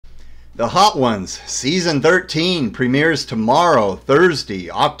The Hot Ones, Season 13, premieres tomorrow, Thursday,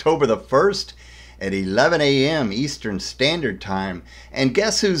 October the 1st at 11 a.m. Eastern Standard Time. And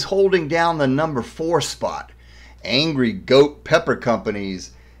guess who's holding down the number 4 spot? Angry Goat Pepper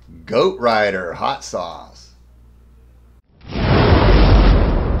Company's Goat Rider Hot Sauce.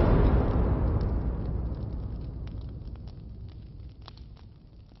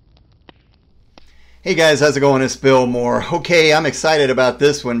 Hey guys, how's it going? It's Bill Moore. Okay, I'm excited about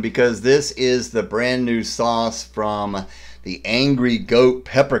this one because this is the brand new sauce from the Angry Goat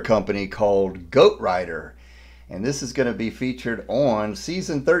Pepper Company called Goat Rider. And this is going to be featured on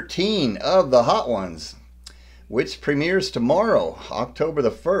Season 13 of the Hot Ones, which premieres tomorrow, October the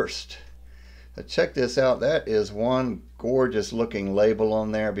 1st. So check this out. That is one gorgeous looking label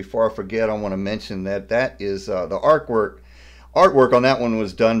on there. Before I forget, I want to mention that that is the artwork on that one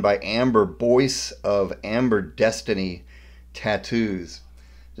was done by Amber Boyce of Amber Destiny Tattoos.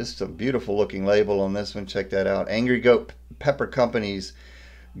 Just a beautiful looking label on this one. Check that out. Angry Goat Pepper Company's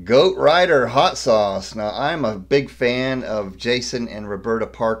Goat Rider Hot Sauce. Now, I'm a big fan of Jason and Roberta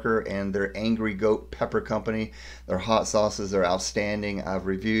Parker and their Angry Goat Pepper Company. Their hot sauces are outstanding. I've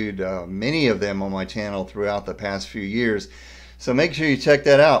reviewed many of them on my channel throughout the past few years. So make sure you check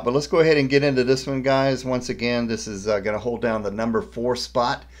that out. But let's go ahead and get into this one, guys. Once again, this is going to hold down the number 4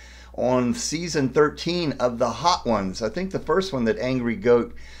 spot on Season 13 of the Hot Ones. I think the first one that Angry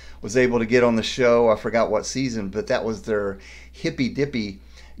Goat was able to get on the show, I forgot what season, but that was their Hippy Dippy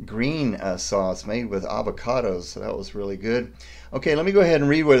green sauce made with avocados. So that was really good. Okay, let me go ahead and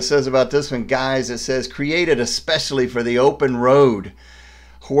read what it says about this one, guys. It says, created especially for the open road,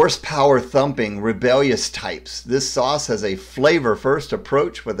 horsepower thumping, rebellious types. This sauce has a flavor first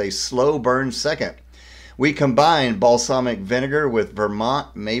approach with a slow burn second. We combine balsamic vinegar with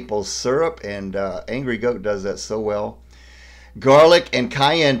Vermont maple syrup, and Angry Goat does that so well. Garlic and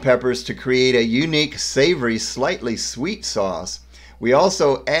cayenne peppers to create a unique, savory, slightly sweet sauce. We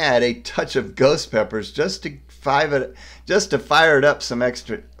also add a touch of ghost peppers just to fire it up some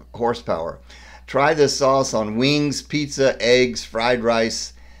extra horsepower. Try this sauce on wings, pizza, eggs, fried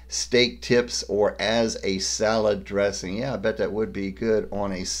rice, steak tips, or as a salad dressing. Yeah, I bet that would be good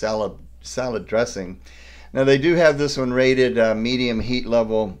on a salad dressing. Now, they do have this one rated medium heat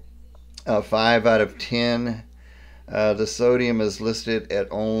level, 5 out of 10. The sodium is listed at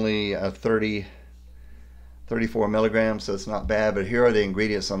only 34 milligrams, so it's not bad. But here are the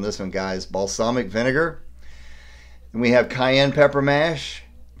ingredients on this one, guys. Balsamic vinegar. And we have cayenne pepper mash,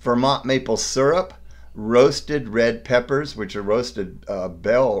 Vermont maple syrup, roasted red peppers, which are roasted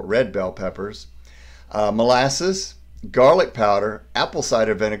red bell peppers, molasses, garlic powder, apple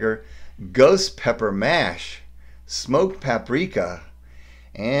cider vinegar, ghost pepper mash, smoked paprika,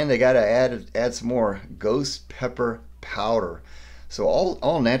 and they got to add some more ghost pepper powder. So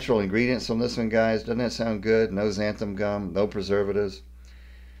all natural ingredients on this one, guys. Doesn't that sound good? No xanthan gum, no preservatives.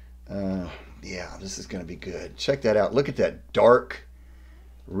 Yeah, this is going to be good. Check that out. Look at that dark,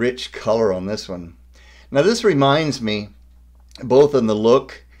 rich color on this one. Now, this reminds me, both in the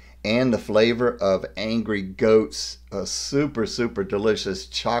look and the flavor, of Angry Goat's super, super delicious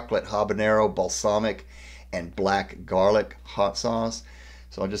chocolate habanero, balsamic, and black garlic hot sauce.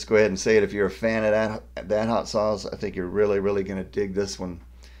 So I'll just go ahead and say it. If you're a fan of that hot sauce, I think you're really, really going to dig this one,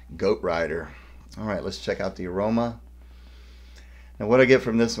 Goat Rider. All right, let's check out the aroma. Now, what I get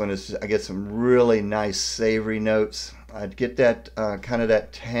from this one is I get some really nice savory notes. I get that kind of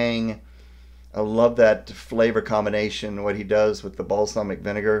that tang. I love that flavor combination, what he does with the balsamic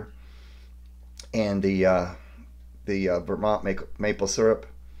vinegar and the Vermont maple syrup.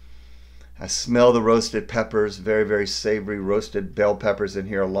 I smell the roasted peppers, very, very savory roasted bell peppers in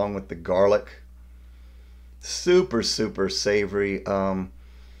here, along with the garlic. Super, super savory.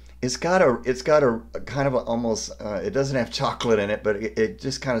 It's got a kind of almost, it doesn't have chocolate in it, but it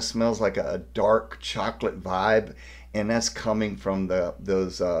just kind of smells like a dark chocolate vibe, and that's coming from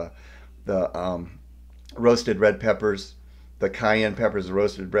those roasted red peppers, the cayenne peppers, the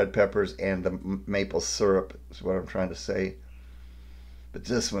roasted red peppers, and the maple syrup is what I'm trying to say. But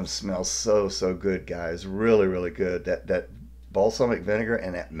this one smells so, so good, guys. Really, really good. That balsamic vinegar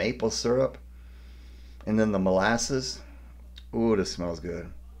and that maple syrup, and then the molasses. Ooh, this smells good.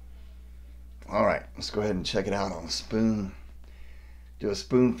 All right, let's go ahead and check it out on a spoon. Do a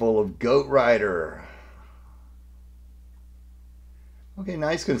spoonful of Goat Rider. Okay,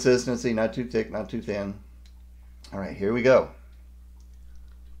 nice consistency, not too thick, not too thin. All right, here we go.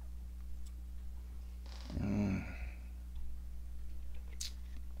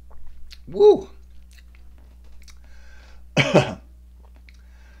 Woo!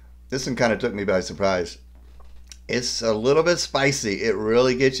 This one kind of took me by surprise. It's a little bit spicy. It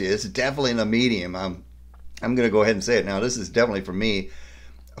really gets you. It's definitely in a medium. I'm going to go ahead and say it now. This is definitely for me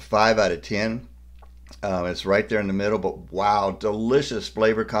a 5 out of 10. It's right there in the middle, but wow, delicious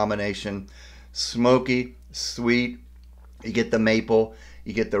flavor combination. Smoky, sweet. You get the maple,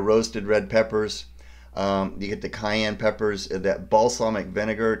 you get the roasted red peppers, you get the cayenne peppers. That balsamic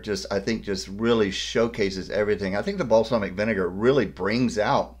vinegar I think just really showcases everything. I think the balsamic vinegar really brings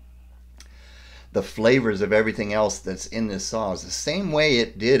out the flavors of everything else that's in this sauce. The same way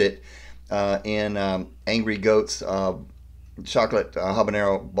it did it in Angry Goat's chocolate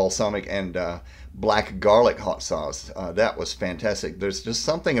habanero balsamic and black garlic hot sauce. That was fantastic. There's just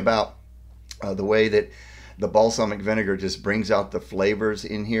something about the way that the balsamic vinegar just brings out the flavors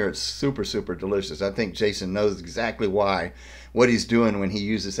in here. It's super, super delicious. I think Jason knows exactly what he's doing when he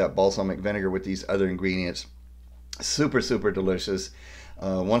uses that balsamic vinegar with these other ingredients. Super, super delicious.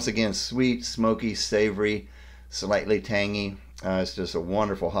 Once again, sweet, smoky, savory, slightly tangy. It's just a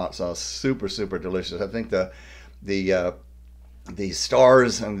wonderful hot sauce. Super, super delicious. I think the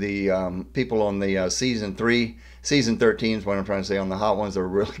stars and the people on the season 13 is what I'm trying to say, on the hot ones, are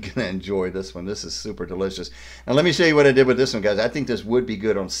really going to enjoy this one. This is super delicious. Now let me show you what I did with this one, guys. I think this would be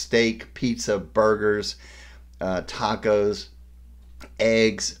good on steak, pizza, burgers, tacos,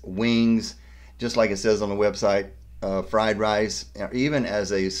 eggs, wings, just like it says on the website, fried rice, even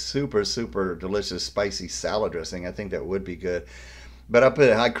as a super, super delicious spicy salad dressing. I think that would be good. But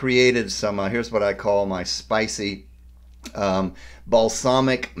I created some, here's what I call my spicy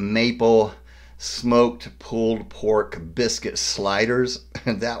balsamic maple smoked pulled pork biscuit sliders.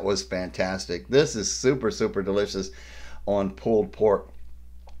 And that was fantastic. This is super, super delicious on pulled pork,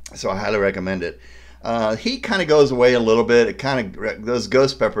 so I highly recommend it. Heat kind of goes away a little bit. It kind of, those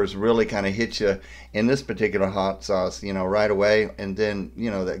ghost peppers really kind of hit you in this particular hot sauce, you know, right away, and then, you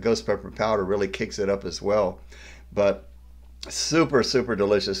know, that ghost pepper powder really kicks it up as well. But super, super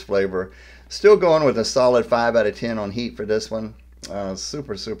delicious flavor. Still going with a solid 5 out of 10 on heat for this one.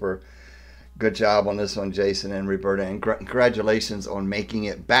 Super, super good job on this one, Jason and Roberta, and congratulations on making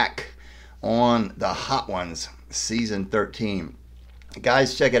it back on the Hot Ones season 13.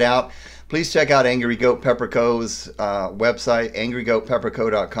 Guys, check it out. Please check out Angry Goat Pepper Co.'s website,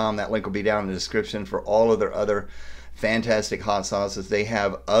 angrygoatpepperco.com. That link will be down in the description for all of their other fantastic hot sauces. They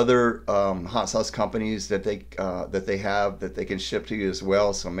have other hot sauce companies that they can ship to you as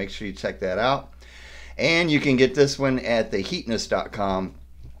well, so make sure you check that out. And you can get this one at theheatness.com.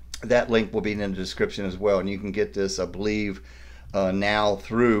 That link will be in the description as well, and you can get this, I believe, now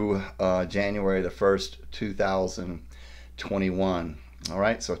through January the 1st, 2021. All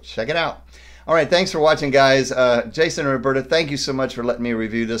right, so check it out. All right, thanks for watching, guys. Jason and Roberta, thank you so much for letting me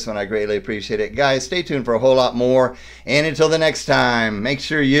review this one. I greatly appreciate it. Guys, stay tuned for a whole lot more. And until the next time, make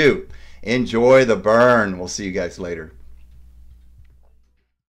sure you enjoy the burn. We'll see you guys later.